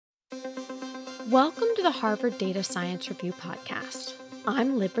Welcome to the Harvard Data Science Review podcast.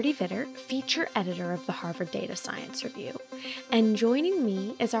 I'm Liberty Vitter, feature editor of the Harvard Data Science Review, and joining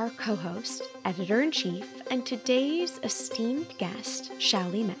me is our co-host, editor-in-chief, and today's esteemed guest,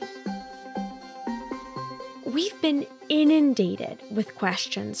 Xiaoli Meng. We've been inundated with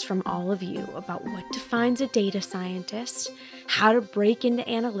questions from all of you about what defines a data scientist, how to break into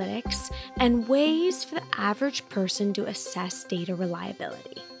analytics, and ways for the average person to assess data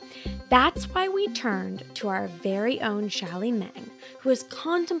reliability. That's why we turned to our very own Xiaoli Meng, who has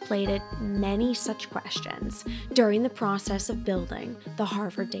contemplated many such questions during the process of building the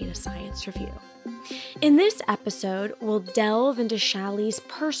Harvard Data Science Review. In this episode, we'll delve into Xiaoli's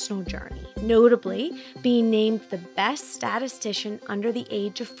personal journey, notably being named the best statistician under the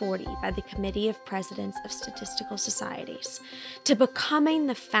age of 40 by the Committee of Presidents of Statistical Societies, to becoming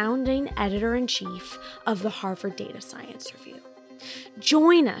the founding editor-in-chief of the Harvard Data Science Review.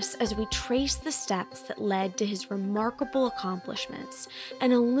 Join us as we trace the steps that led to his remarkable accomplishments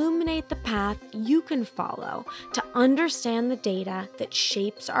and illuminate the path you can follow to understand the data that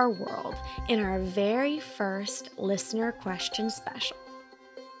shapes our world in our very first listener question special.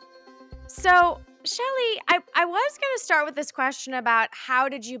 So, Xiaoli, I was going to start with this question about how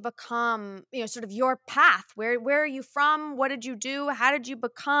did you become, sort of your path? Where are you from? What did you do? How did you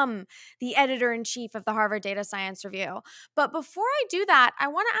become the editor-in-chief of the Harvard Data Science Review? But before I do that, I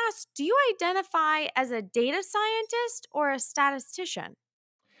want to ask, do you identify as a data scientist or a statistician?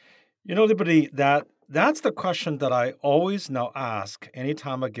 Liberty, that's the question that I always now ask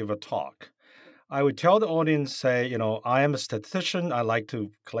anytime I give a talk. I would tell the audience, say, I am a statistician. I like to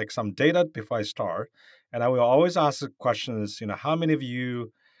collect some data before I start. And I will always ask the questions, how many of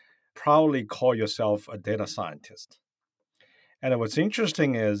you proudly call yourself a data scientist? And what's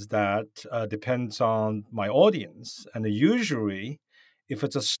interesting is that depends on my audience. And usually, if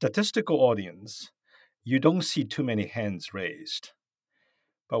it's a statistical audience, you don't see too many hands raised.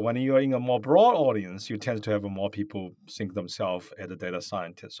 But when you're in a more broad audience, you tend to have more people think themselves as a data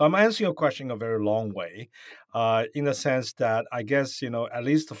scientist. So I'm answering your question in a very long way, in the sense that I guess, at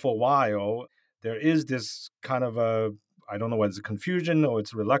least for a while, there is this kind of I don't know whether it's a confusion or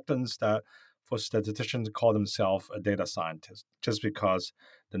it's reluctance that for statisticians to call themselves a data scientist, just because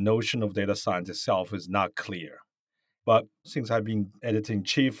the notion of data science itself is not clear. But since I've been editing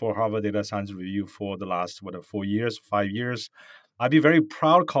chief for Harvard Data Science Review for the last, 4 years, 5 years, I'd be very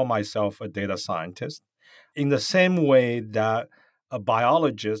proud to call myself a data scientist in the same way that a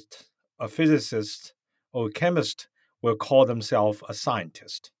biologist, a physicist, or a chemist will call themselves a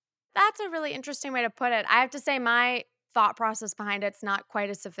scientist. That's a really interesting way to put it. I have to say, my thought process behind it's not quite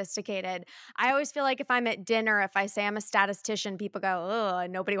as sophisticated. I always feel like if I'm at dinner, if I say I'm a statistician, people go, "Oh,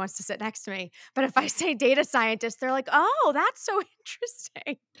 nobody wants to sit next to me." But if I say data scientist, they're like, "Oh, that's so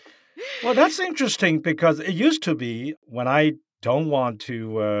interesting." Well, that's interesting because it used to be when I don't want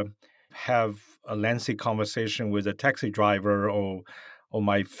to have a lengthy conversation with a taxi driver or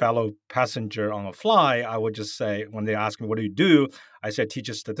my fellow passenger on a fly, I would just say, when they ask me, what do you do? I say,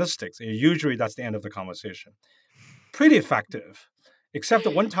 teach statistics. And usually that's the end of the conversation. Pretty effective. Except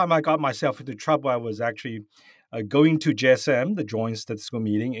that one time I got myself into trouble. I was actually going to JSM, the Joint Statistical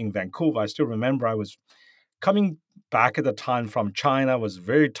Meeting in Vancouver. I still remember I was coming back at the time from China, was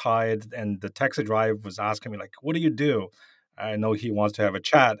very tired, and the taxi driver was asking me, like, what do you do? I know he wants to have a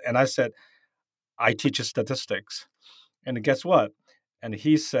chat. And I said, I teach statistics. And guess what? And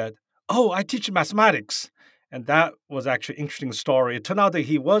he said, oh, I teach mathematics. And that was actually an interesting story. It turned out that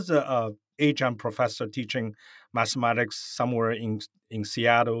he was a adjunct professor teaching mathematics somewhere in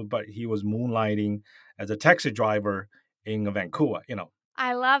Seattle, but he was moonlighting as a taxi driver in Vancouver.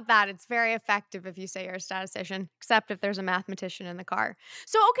 I love that. It's very effective if you say you're a statistician, except if there's a mathematician in the car.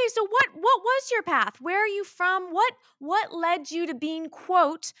 So okay, so what was your path? Where are you from? What led you to being,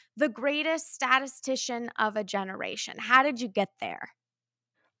 quote, the greatest statistician of a generation? How did you get there?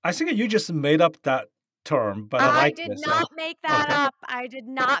 I think you just made up that term, but I I like did this. not make that Okay. up. I did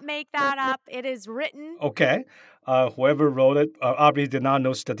not make that up. It is written. Okay. Whoever wrote it obviously did not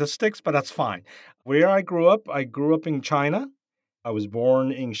know statistics, but that's fine. Where I grew up in China. I was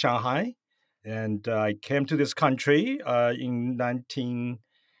born in Shanghai, and I came to this country in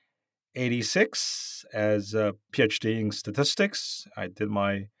 1986 as a PhD in statistics. I did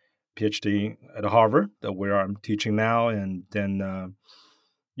my PhD at Harvard, where I'm teaching now, and then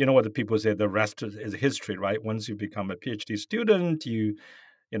you know what the people say, the rest is history, right? Once you become a PhD student,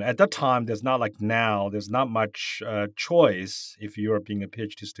 at that time, there's not like now, there's not much choice if you're being a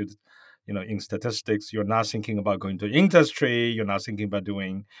PhD student, in statistics. You're not thinking about going to industry. You're not thinking about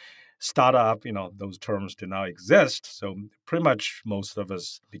doing startup, those terms did not exist. So pretty much most of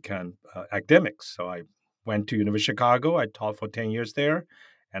us became academics. So I went to University of Chicago. I taught for 10 years there,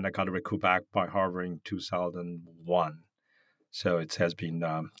 and I got recruited back by Harvard in 2001. So it has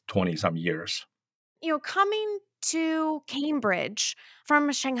been 20 some years. Coming to Cambridge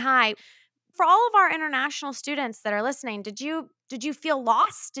from Shanghai, for all of our international students that are listening, did you feel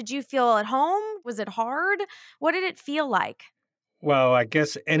lost? Did you feel at home? Was it hard? What did it feel like? Well, I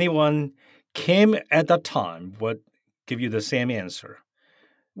guess anyone came at that time would give you the same answer.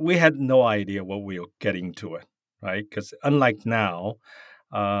 We had no idea what we were getting to it, right? Because unlike now,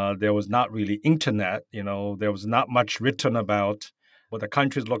 there was not really internet. There was not much written about what the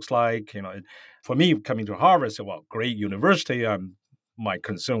country looks like. For me, coming to Harvard, I said, well, great university. My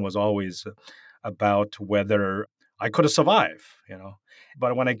concern was always about whether I could survive.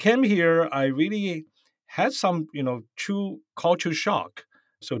 But when I came here, I really had some, true culture shock,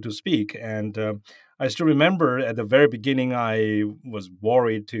 so to speak. And I still remember at the very beginning, I was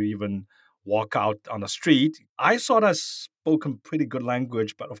worried to even walk out on the street. I thought I spoken pretty good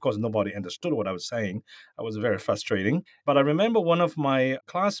language, but of course, nobody understood what I was saying. It was very frustrating. But I remember one of my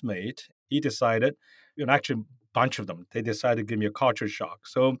classmates, he decided, actually, a bunch of them, they decided to give me a culture shock.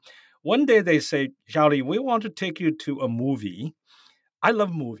 So one day they say, Charlie, we want to take you to a movie. I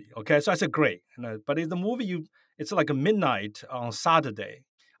love movie. Okay, so I said great, but it's the movie it's like a midnight on Saturday.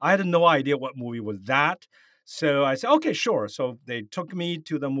 I had no idea what movie was that, so I said okay, sure. So they took me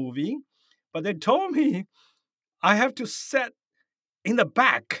to the movie, but they told me I have to sit in the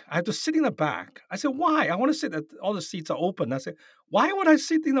back. I have to sit in the back. I said why? I want to sit. All the seats are open. I said why would I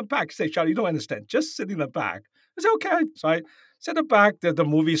sit in the back? He said Charlie, you don't understand. Just sit in the back. I said okay. So I sat in the back. The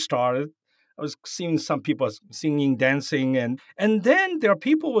movie started. I was seeing some people singing, dancing, and then there are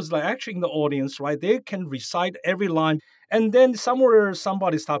people was like actually in the audience, right? They can recite every line, and then somewhere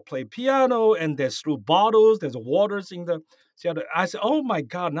somebody start play piano, and there's through bottles, there's waters in the theater. I said, oh my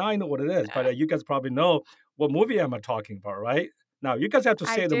god, now I know what it is. But you guys probably know what movie am I talking about, right? Now you guys have to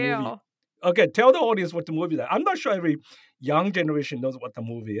I say the movie. do. Okay, tell the audience what the movie is. I'm not sure every young generation knows what the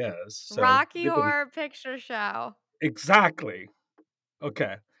movie is. So Rocky Horror Picture Show. exactly.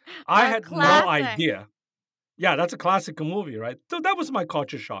 Okay. I A had no classic. idea. Yeah, that's a classical movie, right? So that was my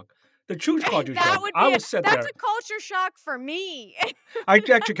culture shock. The true culture That shock. would I be was sat that's there. a culture shock for me. I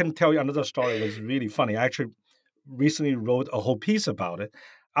actually can tell you another story. It was really funny. I actually recently wrote a whole piece about it.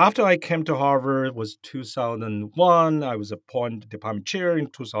 After I came to Harvard, it was 2001. I was appointed department chair in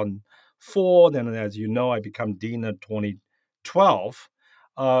 2004. Then, as you know, I became dean in 2012.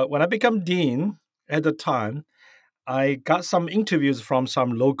 When I became dean at the time, I got some interviews from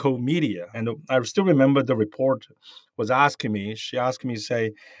some local media, and I still remember the reporter was asking me. She asked me,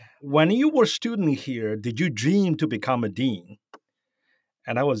 "Say, when you were a student here, did you dream to become a dean?"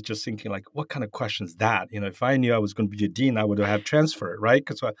 And I was just thinking, like, what kind of question is that? If I knew I was going to be a dean, I would have transferred, right?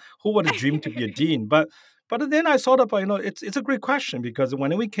 Because who would have dreamed to be a dean? But then I thought about, it's a great question because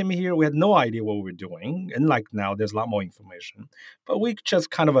when we came here, we had no idea what we were doing, and like now, there's a lot more information. But we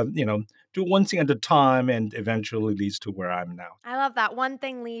just kind of, do one thing at a time, and eventually leads to where I'm now. I love that. One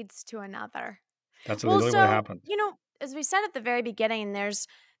thing leads to another. That's Well, literally what so, happened. as we said at the very beginning, there's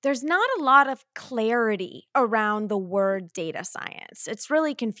not a lot of clarity around the word data science. It's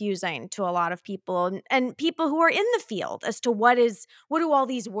really confusing to a lot of people and people who are in the field as to what do all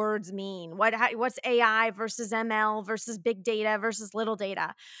these words mean? What's AI versus ML versus big data versus little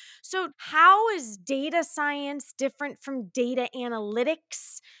data? So, how is data science different from data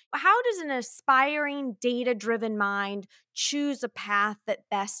analytics? How does an aspiring data driven mind choose a path that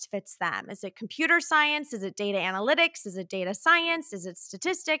best fits them? Is it computer science? Is it data analytics? Is it data science? Is it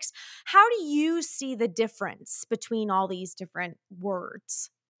statistics? How do you see the difference between all these different words?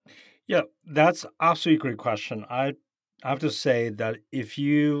 Yeah, that's absolutely a great question. I have to say that if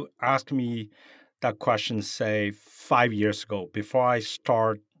you ask me that question, say 5 years ago, before I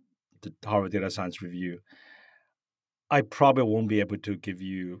start the Harvard Data Science Review, I probably won't be able to give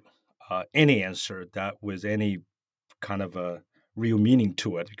you any answer that with any kind of a real meaning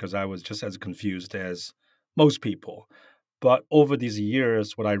to it because I was just as confused as most people. But over these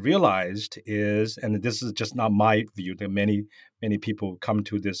years, what I realized is, and this is just not my view, that many people come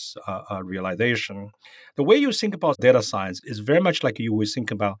to this realization. The way you think about data science is very much like you would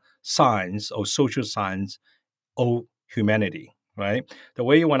think about science or social science or humanity, right? The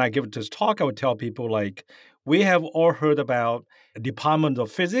way when I give this talk, I would tell people like, we have all heard about Department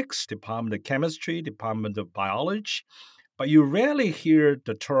of Physics, Department of Chemistry, Department of Biology, but you rarely hear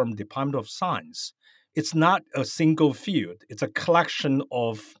the term Department of Science. It's not a single field, it's a collection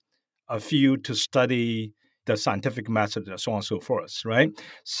of a field to study the scientific method, and so on and so forth, right?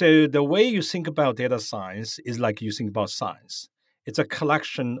 So the way you think about data science is like you think about science. It's a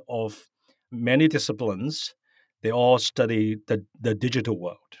collection of many disciplines. They all study the digital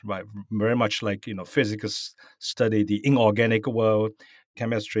world, right? Very much like, physics study the inorganic world,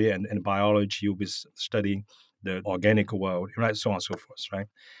 chemistry and biology will be studying the organic world, right? So on and so forth, right?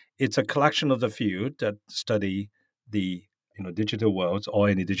 It's a collection of the field that study the digital worlds or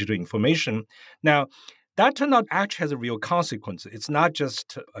any digital information. Now, that turned out actually has a real consequence. It's not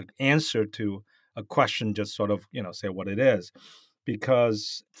just an answer to a question, just sort of say what it is,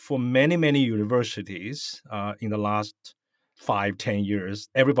 because for many many universities in the last 5-10 years,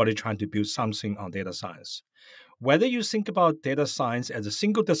 everybody trying to build something on data science. Whether you think about data science as a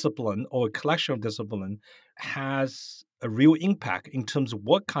single discipline or a collection of discipline has a real impact in terms of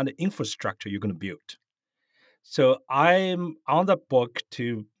what kind of infrastructure you're going to build. So I'm on the book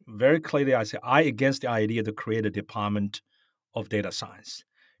to very clearly I say I against the idea to create a department of data science.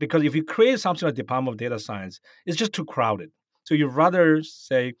 Because if you create something like Department of Data Science, it's just too crowded. So you rather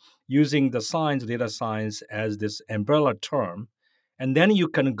say using the science, data science as this umbrella term, and then you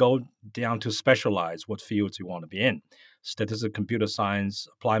can go down to specialize what fields you want to be in. Statistics, computer science,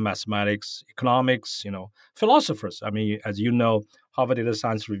 applied mathematics, economics, philosophers. I mean, as you know, Harvard Data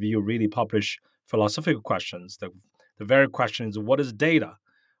Science Review really publish philosophical questions. The very question is, what is data?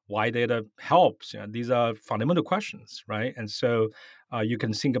 Why data helps? These are fundamental questions, right? And so you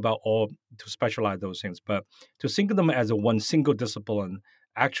can think about all to specialize those things, but to think of them as a one single discipline,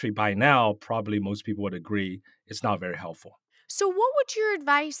 actually by now, probably most people would agree it's not very helpful. So what would your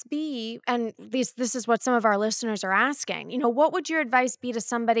advice be, and this is what some of our listeners are asking. What would your advice be to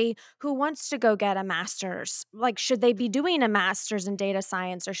somebody who wants to go get a master's? Like, should they be doing a master's in data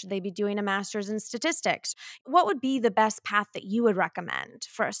science or should they be doing a master's in statistics? What would be the best path that you would recommend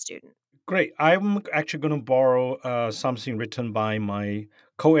for a student? Great. I'm actually going to borrow something written by my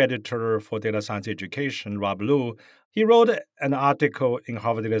co-editor for data science education, Rob Liu. He wrote an article in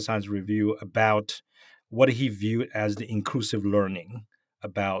Harvard Data Science Review about what he viewed as the inclusive learning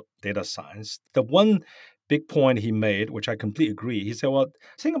about data science. The one big point he made, which I completely agree, he said, well,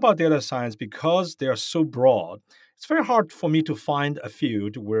 the thing about data science, because they are so broad, it's very hard for me to find a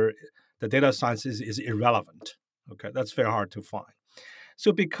field where the data science is irrelevant. Okay, that's very hard to find.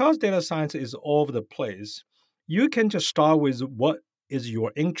 So because data science is all over the place, you can just start with what is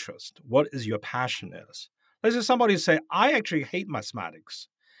your interest, what is your passion is. Let's say somebody say, I actually hate mathematics.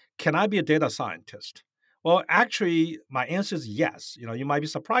 Can I be a data scientist? Well, actually, my answer is yes. You might be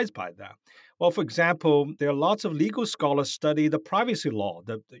surprised by that. Well, for example, there are lots of legal scholars study the privacy law,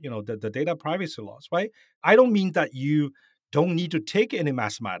 the data privacy laws, right? I don't mean that you don't need to take any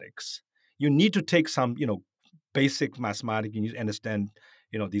mathematics. You need to take some, basic mathematics. You need to understand,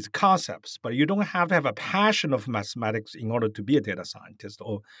 these concepts, but you don't have to have a passion of mathematics in order to be a data scientist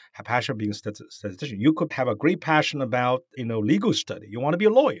or have passion of being a statistician. You could have a great passion about, legal study. You want to be a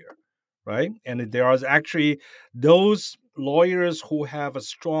lawyer, right? And there are actually those lawyers who have a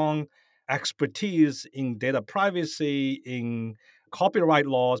strong expertise in data privacy, in copyright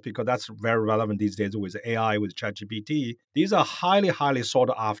laws, because that's very relevant these days with AI, with ChatGPT. These are highly, highly sought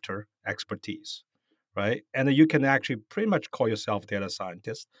after expertise, right? And you can actually pretty much call yourself a data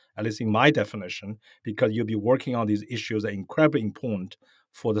scientist, at least in my definition, because you'll be working on these issues that are incredibly important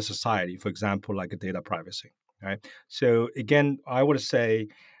for the society, for example, like data privacy, right? So again, I would say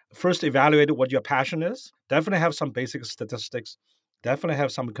first evaluate what your passion is. Definitely have some basic statistics. Definitely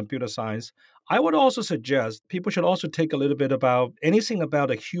have some computer science. I would also suggest people should also take a little bit about anything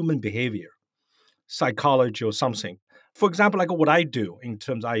about a human behavior, psychology or something. For example, like what I do in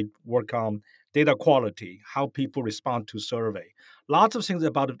terms I work on data quality, how people respond to survey. Lots of things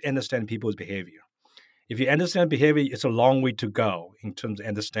about understanding people's behavior. If you understand behavior, it's a long way to go in terms of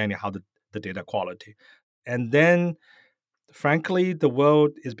understanding how the data quality. And then frankly, the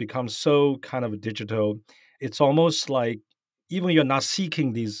world has become so kind of digital. It's almost like even you're not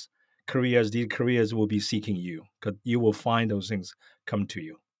seeking these careers will be seeking you because you will find those things come to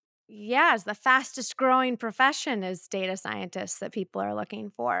you. Yes, the fastest growing profession is data scientists that people are looking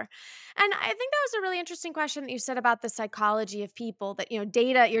for. And I think that was a really interesting question that you said about the psychology of people that, your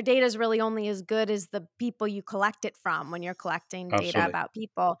data is really only as good as the people you collect it from when you're collecting data Absolutely. about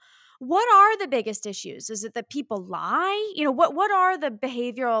people. What are the biggest issues? Is it that people lie? What are the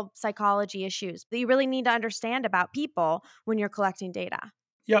behavioral psychology issues that you really need to understand about people when you're collecting data?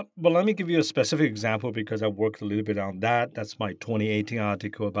 Yeah, but let me give you a specific example because I worked a little bit on that. That's my 2018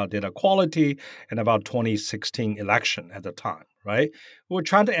 article about data quality and about 2016 election at the time, right? We're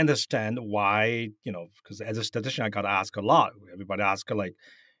trying to understand why, because as a statistician, I got asked a lot. Everybody asks like,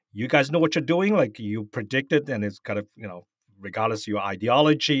 you guys know what you're doing, like you predicted, and it's kind of, regardless of your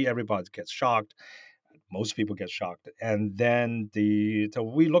ideology, everybody gets shocked. Most people get shocked. And then so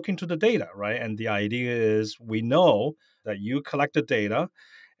we look into the data, right? And the idea is we know that you collect the data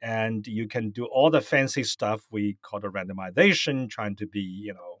and you can do all the fancy stuff we call the randomization, trying to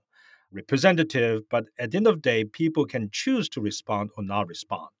be, representative. But at the end of the day, people can choose to respond or not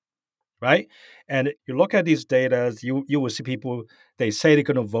respond, right? And you look at these data, you will see people, they say they're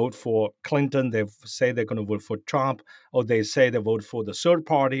going to vote for Clinton, they say they're going to vote for Trump, or they say they vote for the third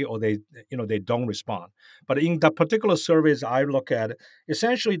party, or they don't respond. But in the particular surveys I look at,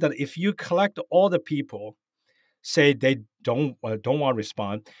 essentially that if you collect all the people say they don't want to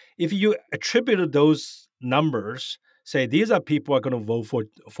respond, if you attributed those numbers, say these are people who are going to vote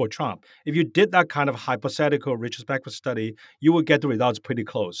for Trump. If you did that kind of hypothetical retrospective study, you would get the results pretty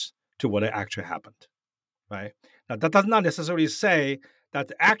close to what actually happened, right? Now that does not necessarily say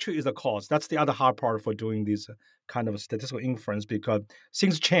that actually is the cause. That's the other hard part for doing these kind of statistical inference, because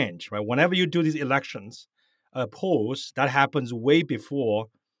things change, right? Whenever you do these elections polls, that happens way before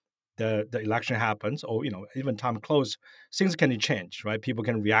the election happens, or even time close, things can change, right? People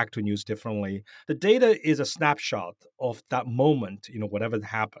can react to news differently. The data is a snapshot of that moment, whatever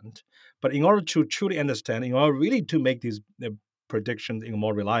happened. But in order to truly understand, in order really to make these predictions in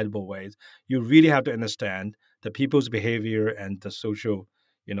more reliable ways, you really have to understand the people's behavior and the social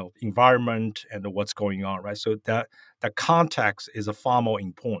environment and what's going on, right? So that the context is a far more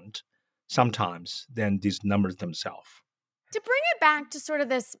important sometimes than these numbers themselves. To bring it back to sort of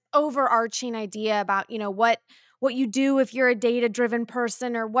this overarching idea about, what you do if you're a data-driven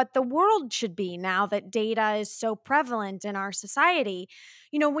person, or what the world should be now that data is so prevalent in our society.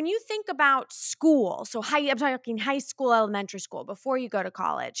 When you think about school, so I'm talking high school, elementary school, before you go to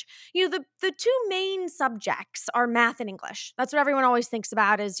college, the two main subjects are math and English. That's what everyone always thinks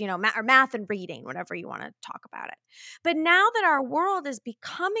about is, or math and reading, whatever you want to talk about it. But now that our world is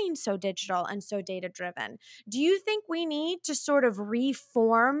becoming so digital and so data-driven, do you think we need to sort of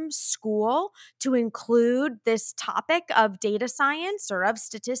reform school to include this topic of data science or of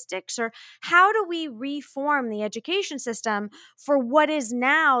statistics? Or how do we reform the education system for what is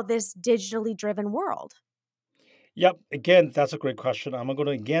now this digitally driven world? Yep. Again, that's a great question. I'm going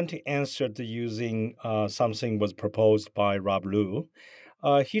to again to answer to using something was proposed by Rob Liu.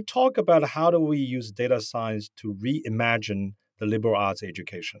 He talked about how do we use data science to reimagine the liberal arts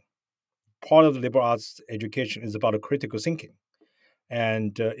education. Part of the liberal arts education is about a critical thinking.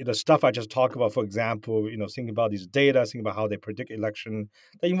 And the stuff I just talked about, for example, thinking about these data, thinking about how they predict election,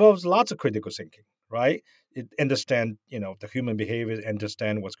 that involves lots of critical thinking, right? Understand, the human behavior,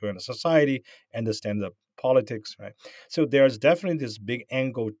 understand what's going on in society, understand the politics, right? So there's definitely this big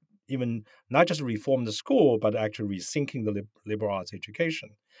angle, even not just reform the school, but actually rethinking the liberal arts education.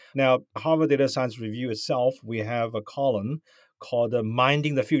 Now, Harvard Data Science Review itself, we have a column called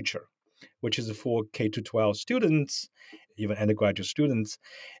Minding the Future, which is for K to 12 students, even undergraduate students.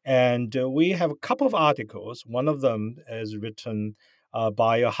 And we have a couple of articles. One of them is written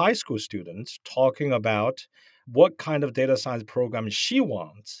by a high school student talking about what kind of data science program she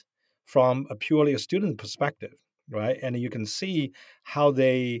wants from a purely a student perspective, right? And you can see how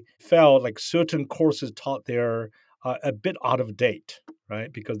they felt like certain courses taught there a bit out of date,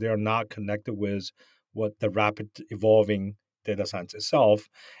 right? Because they are not connected with what the rapid evolving data science itself.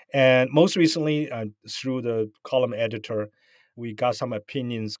 And most recently, through the column editor, we got some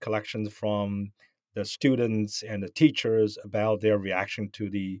opinions collections from the students and the teachers about their reaction to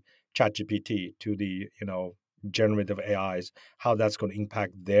the ChatGPT, to the generative AIs, how that's going to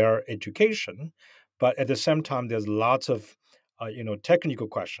impact their education. But at the same time, there's lots of technical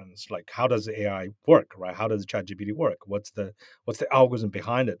questions like how does AI work, right? How does ChatGPT work? What's the algorithm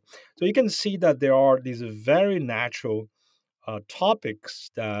behind it? So you can see that there are these very natural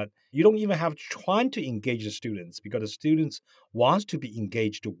topics that you don't even have trying to engage the students, because the students wants to be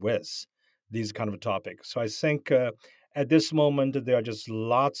engaged with these kind of topics. So I think at this moment there are just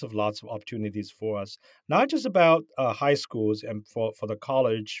lots of opportunities for us, not just about high schools and for the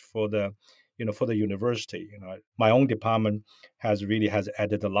college, for the university. My own department has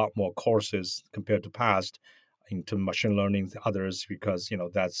added a lot more courses compared to past into machine learning, others, because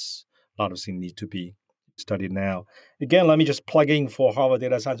that's a lot of things need to be studied now. Again, let me just plug in for Harvard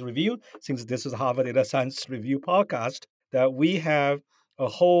Data Science Review, since this is Harvard Data Science Review podcast, that we have a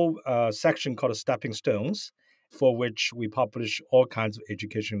whole section called Stepping Stones, for which we publish all kinds of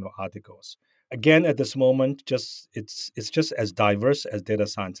educational articles. Again, at this moment, it's just as diverse as data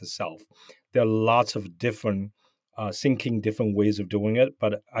science itself. There are lots of different thinking, different ways of doing it,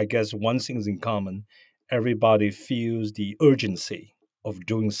 but I guess one thing is in common: everybody feels the urgency of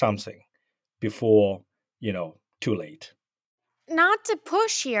doing something before, too late. Not to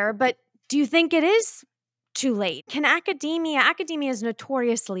push here, but do you think it is too late? Can academia is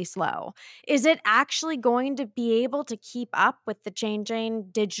notoriously slow. Is it actually going to be able to keep up with the changing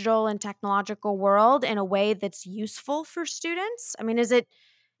digital and technological world in a way that's useful for students? I mean, is it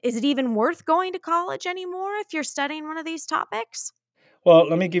even worth going to college anymore if you're studying one of these topics? Well,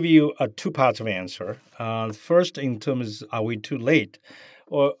 let me give you a two parts of answer. First, in terms, are we too late?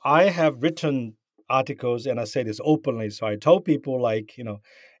 Well, I have written articles and I say this openly. So I told people, like,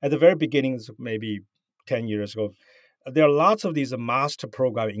 at the very beginnings, maybe 10 years ago, there are lots of these master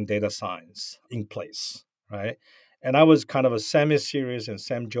program in data science in place, right? And I was kind of a semi-serious and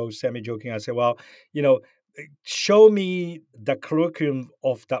semi-joking. I said, well, you know, show me the curriculum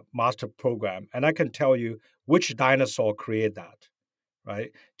of that master program, and I can tell you which dinosaur created that,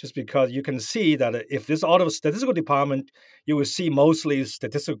 right? Just because you can see that if this out of statistical department, you will see mostly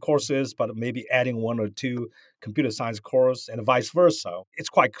statistical courses, but maybe adding one or two computer science course and vice versa. It's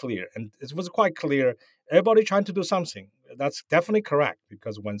quite clear. And it was quite clear everybody trying to do something. That's definitely correct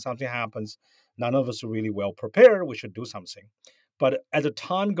because when something happens, none of us are really well prepared. We should do something. But as the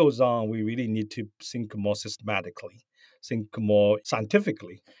time goes on, we really need to think more systematically, think more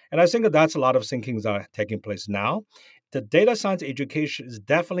scientifically. And I think that that's a lot of thinkings are taking place now. The data science education is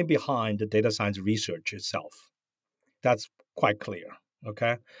definitely behind the data science research itself. That's quite clear.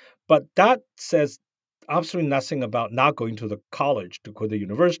 Okay. But that says absolutely nothing about not going to the college to go to the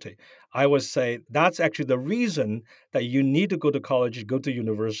university. I would say that's actually the reason that you need to go to college, go to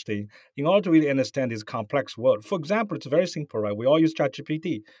university in order to really understand this complex world. For example, it's very simple, right? We all use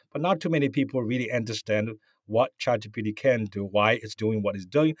ChatGPT, but not too many people really understand what ChatGPT can do, why it's doing what it's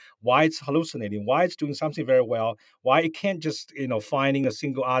doing, why it's hallucinating, why it's doing something very well, why it can't just, finding a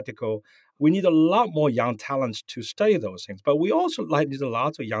single article. We need a lot more young talents to study those things. But we also need a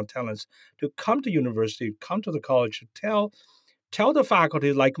lot of young talents to come to university, come to the college, to tell the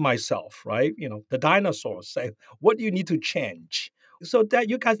faculty like myself, right? The dinosaurs say, what do you need to change? So that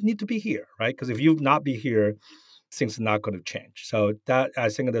you guys need to be here, right? Because if you not be here, things are not going to change. So that I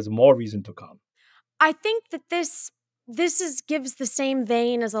think there's more reason to come. I think that this is gives the same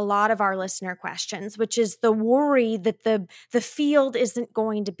vein as a lot of our listener questions, which is the worry that the field isn't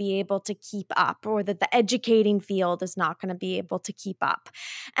going to be able to keep up, or that the educating field is not going to be able to keep up.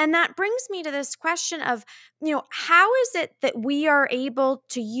 And that brings me to this question of, how is it that we are able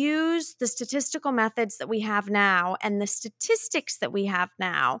to use the statistical methods that we have now and the statistics that we have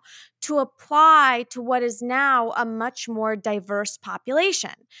now to apply to what is now a much more diverse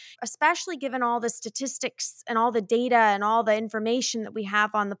population? Especially given all the statistics and all the data and all the information that we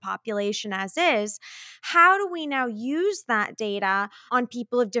have on the population as is, how do we now use that data on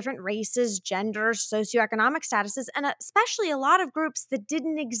people of different races, genders, socioeconomic statuses, and especially a lot of groups that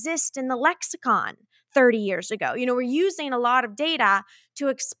didn't exist in the lexicon 30 years ago? We're using a lot of data to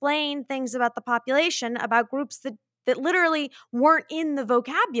explain things about the population, about groups that literally weren't in the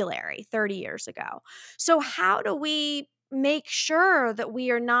vocabulary 30 years ago. So how do we make sure that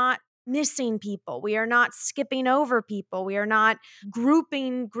we are not missing people, we are not skipping over people, we are not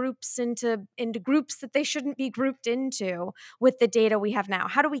grouping groups into groups that they shouldn't be grouped into with the data we have now?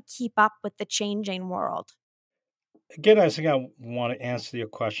 How do we keep up with the changing world? Again, I think I want to answer your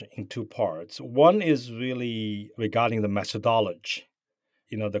question in two parts. One is really regarding the methodology.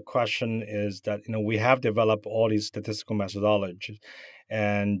 The question is that we have developed all these statistical methodologies,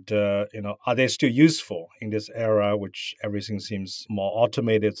 and are they still useful in this era, which everything seems more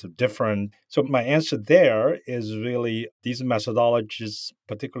automated, so different? So my answer there is really these methodologies,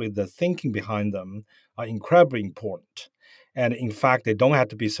 particularly the thinking behind them, are incredibly important, and in fact, they don't have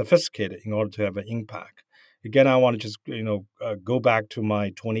to be sophisticated in order to have an impact. Again, I want to just go back to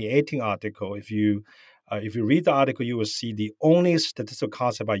my 2018 article. If you read the article, you will see the only statistical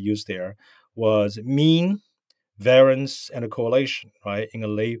concept I used there was mean, variance, and a correlation, right? In a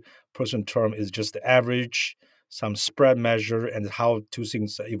lay person term, is just the average, some spread measure, and how two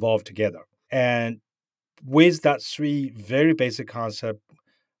things evolve together. And with that three very basic concept,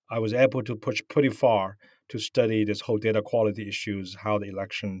 I was able to push pretty far to study this whole data quality issues, how the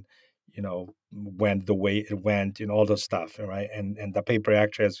election, went the way it went, and all the stuff, right? And the paper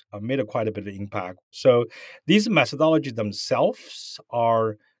actually has made quite a bit of impact. So these methodologies themselves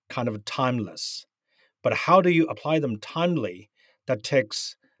are kind of timeless, but how do you apply them timely? That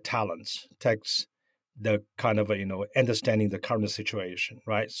takes talents, takes the kind of understanding the current situation,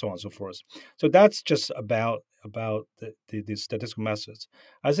 right? So on and so forth. So that's just about the statistical methods.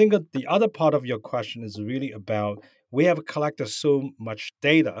 I think that the other part of your question is really about we have collected so much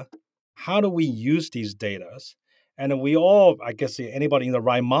data. How do we use these data And we all, I guess, anybody in the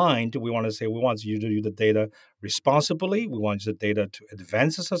right mind, we want to say we want you to use the data responsibly. We want the data to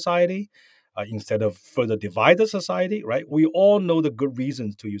advance the society instead of further divide the society, right? We all know the good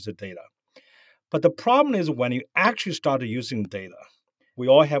reasons to use the data. But the problem is when you actually start using data, we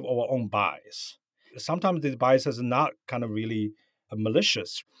all have our own bias. Sometimes these biases are not kind of really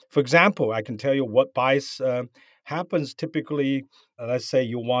malicious. For example, I can tell you what bias happens typically. Let's say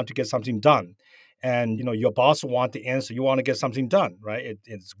you want to get something done, and your boss want the answer. You want to get something done, right?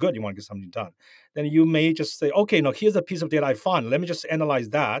 It's good. You want to get something done. Then you may just say, okay, no, here's a piece of data I found. Let me just analyze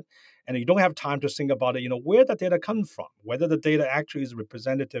that. And you don't have time to think about it. Where the data comes from, whether the data actually is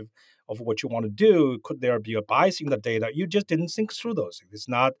representative of what you want to do. Could there be a bias in the data? You just didn't think through those things. It's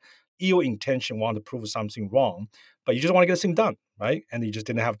not ill intention, want to prove something wrong, but you just want to get this thing done, right? And you just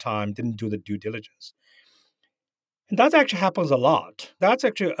didn't have time, didn't do the due diligence. And that actually happens a lot. That's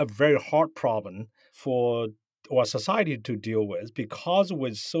actually a very hard problem for our society to deal with because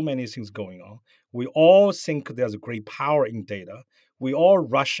with so many things going on, we all think there's a great power in data. We all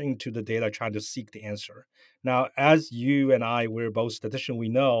rush into the data trying to seek the answer. Now, as you and I, we're both statisticians, we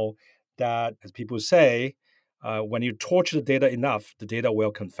know that, as people say, when you torture the data enough, the data will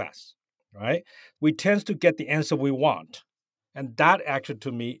confess, right? We tend to get the answer we want. And that actually,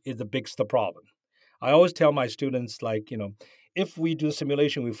 to me, is the biggest problem. I always tell my students, like, if we do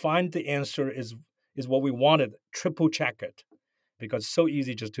simulation, we find the answer is what we wanted, triple check it because it's so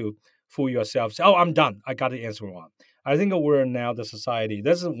easy just to fool yourself. Say, oh, I'm done. I got the answer we want. I think we're now the society.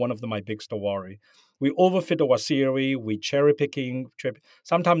 This is one of my biggest worry. We overfit our theory. We cherry picking.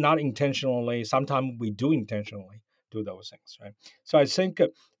 Sometimes not intentionally. Sometimes we do intentionally do those things. Right. So I think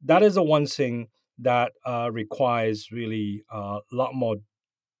that is the one thing that requires really a lot more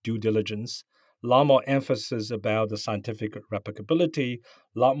due diligence, a lot more emphasis about the scientific replicability,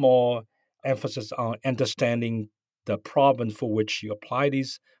 a lot more emphasis on understanding the problem for which you apply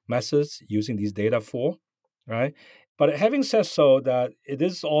these methods, using these data for, right? But having said so, that it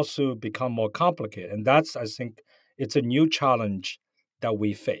is also become more complicated, and that's I think it's a new challenge that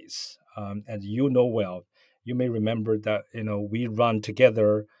we face. As you know well, you may remember that we run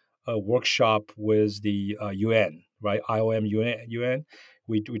together a workshop with the UN, right? IOM UN,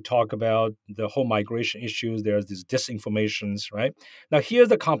 we talk about the whole migration issues. There's these disinformations, right? Now, here's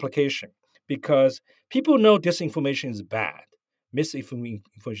the complication because people know disinformation is bad, misinformation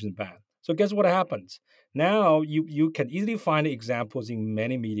is bad. So, guess what happens? Now, you can easily find examples in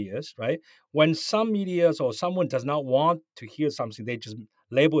many medias, right? When some medias or someone does not want to hear something, they just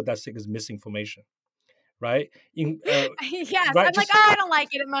label that thing as misinformation, right? Yes, Right, I'm like, just oh, I don't like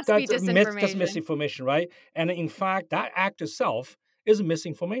it. It must be that's disinformation. misinformation, right? And in fact, that act itself is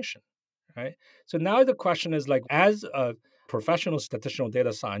misinformation, right? So now the question is like, as a professional statistical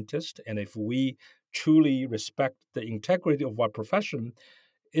data scientist, and if we truly respect the integrity of our profession,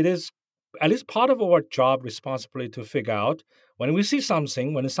 it is at least part of our job responsibility to figure out when we see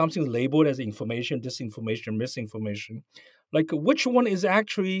something, when something is labeled as information, disinformation, misinformation, like which one is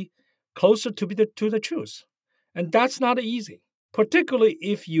actually closer to the truth. And that's not easy, particularly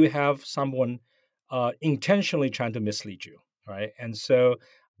if you have someone intentionally trying to mislead you, right? And so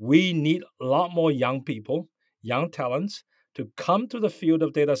we need a lot more young people, young talents to come to the field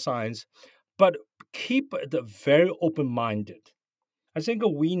of data science, but keep the very open minded. I think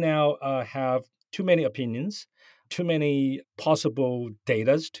we now have too many opinions, too many possible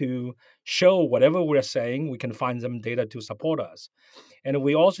datas to show whatever we're saying. We can find some data to support us. And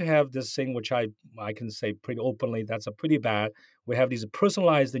we also have this thing, which I can say pretty openly, that's a pretty bad. We have these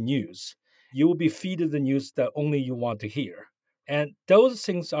personalized news. You will be fed the news that only you want to hear. And those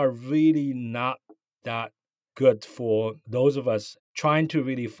things are really not that good for those of us trying to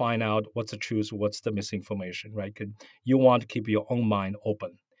really find out what's the truth, what's the misinformation, right? 'Cause you want to keep your own mind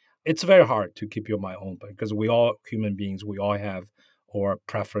open. It's very hard to keep your mind open because we all human beings, we all have our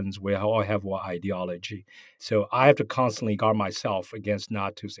preference, we all have our ideology. So I have to constantly guard myself against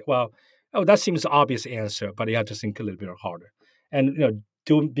not to say, well, oh, that seems the obvious answer, but you have to think a little bit harder. And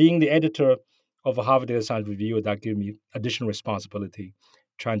being the editor of a Harvard Data Science Review, that gives me additional responsibility,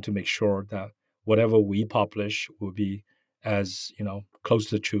 trying to make sure that whatever we publish will be as close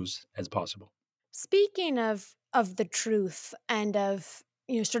to the truth as possible. Speaking of the truth and of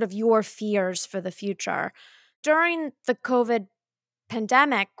sort of your fears for the future, during the COVID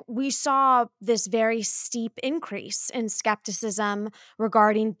pandemic, we saw this very steep increase in skepticism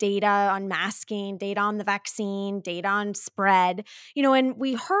regarding data on masking, data on the vaccine, data on spread. And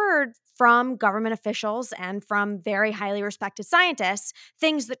we heard from government officials and from very highly respected scientists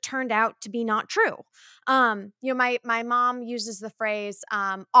things that turned out to be not true. My mom uses the phrase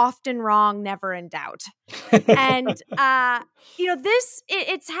often wrong, never in doubt. And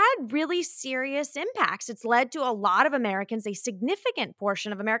it's had really serious impacts. It's led to a lot of Americans, a significant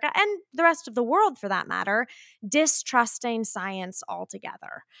portion of America and the rest of the world for that matter, distrusting science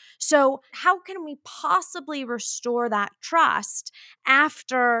altogether. So how can we possibly restore that trust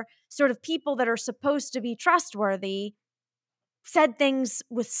after sort of people that are supposed to be trustworthy said things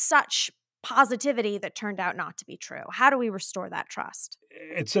with such positivity that turned out not to be true? How do we restore that trust?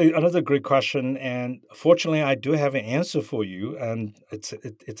 It's another great question, and fortunately, I do have an answer for you. And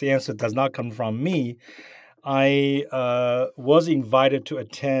its answer does not come from me. I was invited to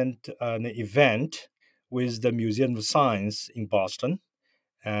attend an event with the Museum of Science in Boston,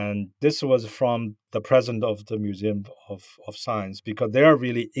 and this was from the president of the Museum of Science because they are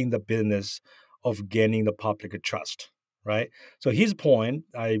really in the business of gaining the public trust, right? So his point,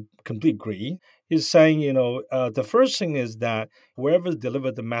 I completely agree. He's saying, the first thing is that whoever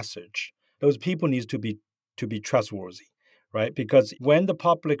delivered the message, those people needs to be trustworthy, right? Because when the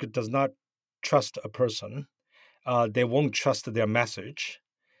public does not trust a person, they won't trust their message,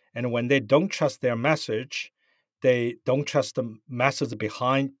 and when they don't trust their message, they don't trust the message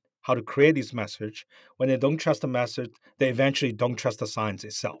behind how to create this message. When they don't trust the message, they eventually don't trust the science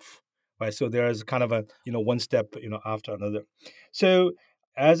itself. Right. So there is kind of a, one step, after another. So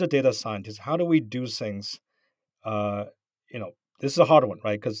as a data scientist, how do we do things? Uh, this is a hard one,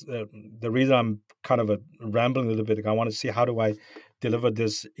 right? Because the reason I'm kind of rambling a little bit, I want to see how do I deliver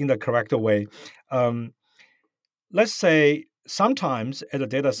this in the correct way. Um, let's say sometimes as a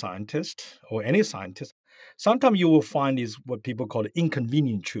data scientist or any scientist, sometimes you will find these what people call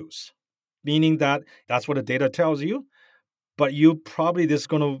inconvenient truths, meaning that that's what the data tells you, but you probably this is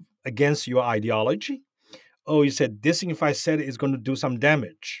going to against your ideology. Oh, you said this thing if I said it is going to do some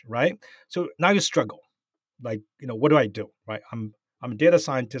damage, right? So now you struggle. Like, what do I do? Right? I'm a data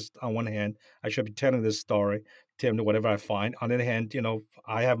scientist on one hand. I should be telling this story, telling whatever I find. On the other hand,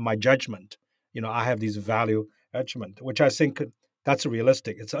 I have my judgment. I have these value judgment, which I think that's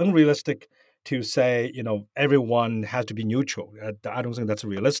realistic. It's unrealistic to say, everyone has to be neutral. I don't think that's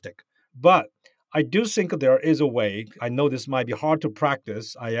realistic. But I do think there is a way. I know this might be hard to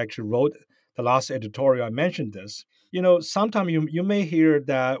practice. I actually wrote the last editorial. I mentioned this. Sometimes you may hear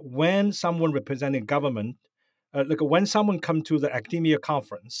that when someone representing government like when someone come to the academia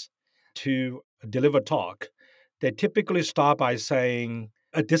conference to deliver talk, they typically start by saying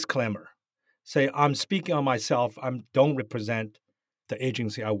a disclaimer. Say, I'm speaking on myself. I don't represent the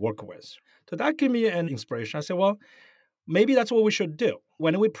agency I work with. So that gave me an inspiration. I said, well, maybe that's what we should do.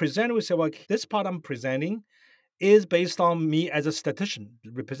 When we present, we say, well, this part I'm presenting is based on me as a statistician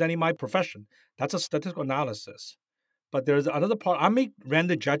representing my profession. That's a statistical analysis. But there's another part. I make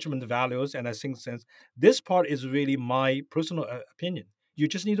random judgment values, and I think since this part is really my personal opinion, you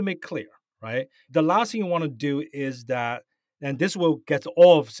just need to make clear, right? The last thing you want to do is that, and this will get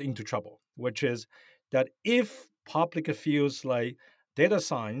all of us into trouble, which is that if public feels like data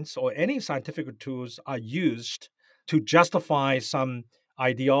science or any scientific tools are used to justify some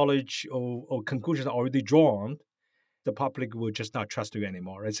ideology or conclusions already drawn, the public will just not trust you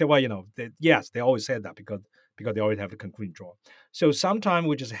anymore. And say, well, yes, they always say that because they already have the conclusion drawn. So sometimes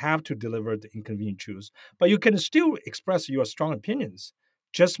we just have to deliver the inconvenient truths, but you can still express your strong opinions.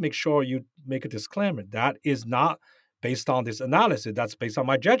 Just make sure you make a disclaimer that is not based on this analysis. That's based on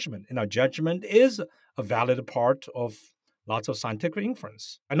my judgment, and our judgment is a valid part of lots of scientific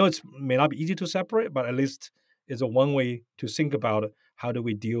inference. I know it may not be easy to separate, but at least is a one way to think about how do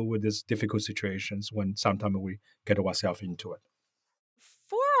we deal with these difficult situations when sometimes we get ourselves into it.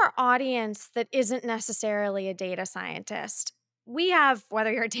 For our audience that isn't necessarily a data scientist, we have,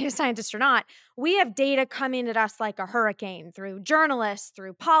 whether you're a data scientist or not, we have data coming at us like a hurricane through journalists,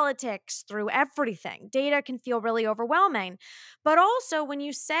 through politics, through everything. Data can feel really overwhelming. But also, when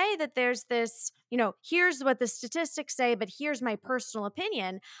you say that there's this, here's what the statistics say, but here's my personal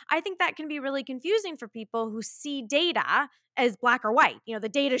opinion, I think that can be really confusing for people who see data as black or white. The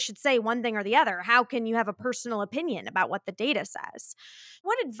data should say one thing or the other. How can you have a personal opinion about what the data says?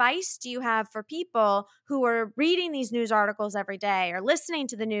 What advice do you have for people who are reading these news articles every day or listening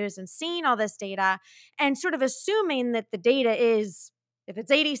to the news and seeing all this data and sort of assuming that the data is, if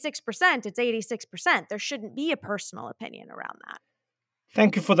it's 86%, it's 86%. There shouldn't be a personal opinion around that.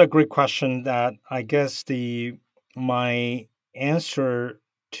 Thank you for that great question. That I guess my answer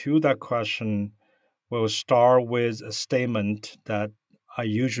to that question will start with a statement that I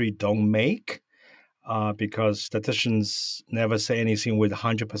usually don't make because statisticians never say anything with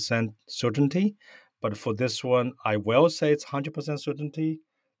 100% certainty. But for this one, I will say it's 100% certainty.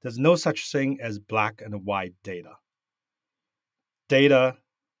 There's no such thing as black and white data. Data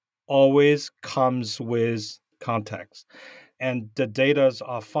always comes with context, and the data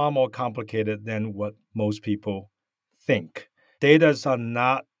are far more complicated than what most people think. Data are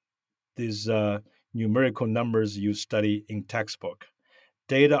not these numerical numbers you study in textbook.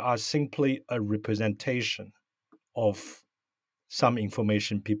 Data are simply a representation of some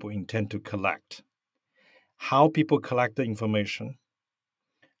information people intend to collect. How people collect the information,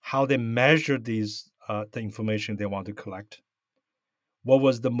 how they measure the information they want to collect, what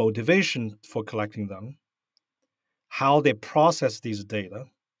was the motivation for collecting them, how they process these data,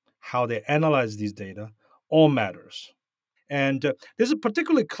 how they analyze these data, all matters. And this is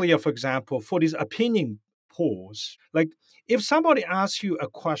particularly clear, for example, for these opinion polls. Like if somebody asks you a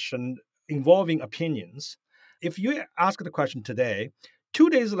question involving opinions, if you ask the question today, 2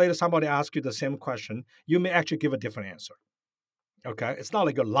 days later, somebody asks you the same question, you may actually give a different answer. Okay, it's not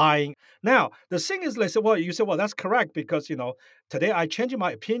like you're lying. Now, the thing is, like, well, you say, well, that's correct because today I changed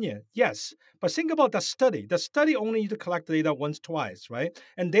my opinion. Yes, but think about the study. The study only need to collect data once, twice, right?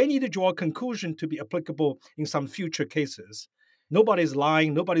 And they need to draw a conclusion to be applicable in some future cases. Nobody's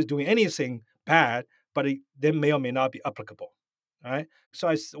lying. Nobody's doing anything bad, but they may or may not be applicable. All right.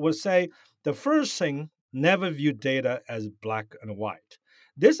 So would say the first thing: never view data as black and white.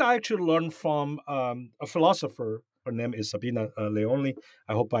 This I actually learned from a philosopher. Her name is Sabina Leone.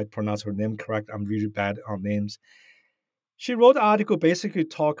 I hope I pronounced her name correct. I'm really bad on names. She wrote an article basically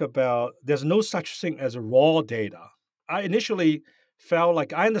talk about there's no such thing as raw data. I initially felt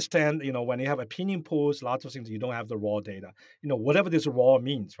like I understand, when you have opinion polls, lots of things you don't have the raw data. Whatever this raw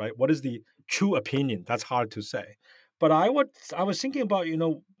means, right? What is the true opinion? That's hard to say. But I was thinking about,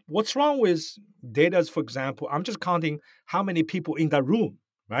 what's wrong with data, for example, I'm just counting how many people in that room,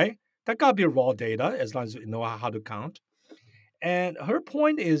 right? That gotta be raw data as long as you know how to count. And her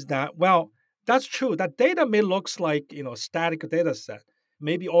point is that, well, that's true. That data may looks like, a static data set.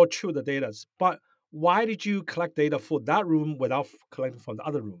 Maybe all true the data, but why did you collect data for that room without collecting from the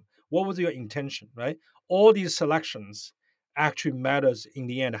other room? What was your intention, right? All these selections actually matters in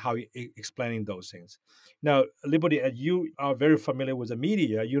the end how you explaining those things. Now, Liberty, you are very familiar with the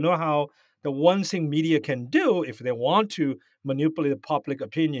media. You know how the one thing media can do if they want to manipulate the public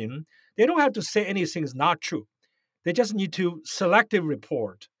opinion, they don't have to say anything is not true. They just need to selectively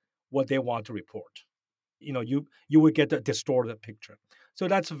report what they want to report. You will get a distorted picture. So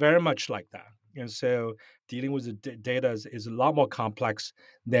that's very much like that. And so dealing with the data is a lot more complex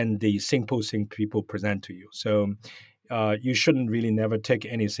than the simple thing people present to you. So you shouldn't really never take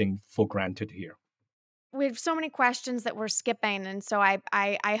anything for granted here. We have so many questions that we're skipping, and so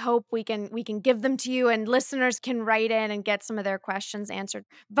I hope we can give them to you, and listeners can write in and get some of their questions answered.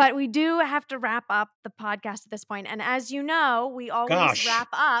 But we do have to wrap up the podcast at this point, and as you know, we always Gosh. wrap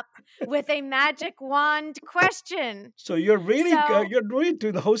up with a magic wand question. So you're really So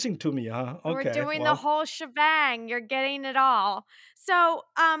doing the hosting to me, huh? we're Okay. doing the Well, whole shebang. You're getting it all. So,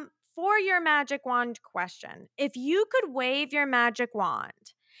 for your magic wand question, if you could wave your magic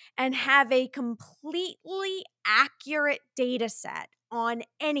wand and have a completely accurate data set on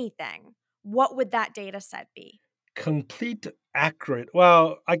anything, what would that data set be? complete accurate.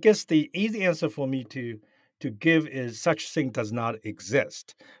 Well, I guess the easy answer for me to give is such thing does not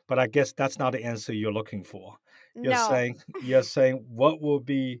exist. But I guess that's not the answer you're looking for. You're No. saying you're saying what will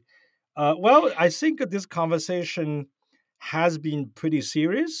be well, I think that this conversation has been pretty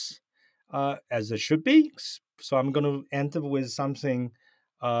serious, as it should be. So I'm going to end up with something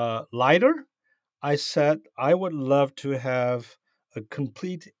lighter. I said I would love to have a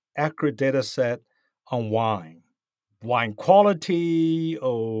complete, accurate data set on wine quality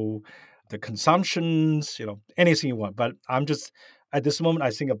or the consumptions, anything you want. But I'm just at this moment,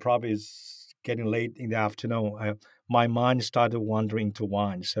 I think it probably is getting late in the afternoon. My mind started wandering to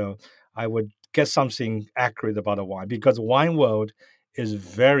wine, so I would get something accurate about a wine because wine world is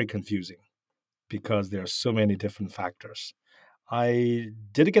very confusing because there are so many different factors. I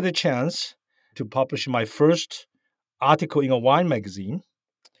did get a chance to publish my first article in a wine magazine,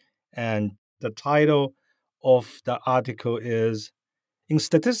 and the title of the article is in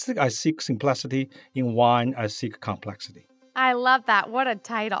statistics, I seek simplicity. In wine, I seek complexity. I love that. What a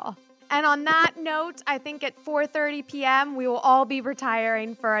title. And on that note, I think at 4:30 p.m. we will all be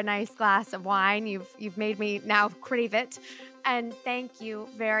retiring for a nice glass of wine. You've made me now crave it. And thank you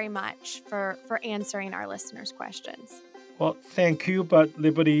very much for answering our listeners' questions. Well, thank you, but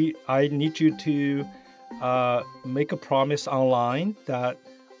Liberty, I need you to make a promise online that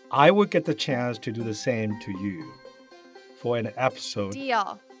I will get the chance to do the same to you for an episode.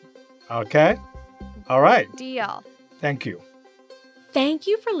 Deal. Okay? All right. Deal. Thank you. Thank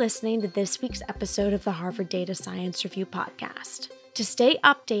you for listening to this week's episode of the Harvard Data Science Review podcast. To stay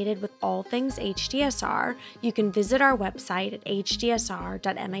updated with all things HDSR, you can visit our website at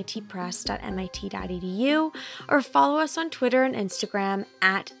hdsr.mitpress.mit.edu or follow us on Twitter and Instagram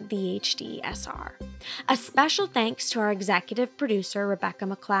at the HDSR. A special thanks to our executive producer, Rebecca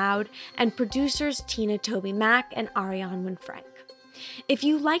McLeod, and producers Tina Toby Mack and Ariane Winfrank. If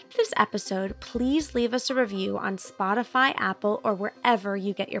you liked this episode, please leave us a review on Spotify, Apple, or wherever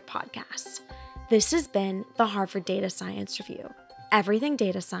you get your podcasts. This has been the Harvard Data Science Review. Everything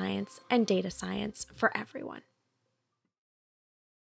data science and data science for everyone.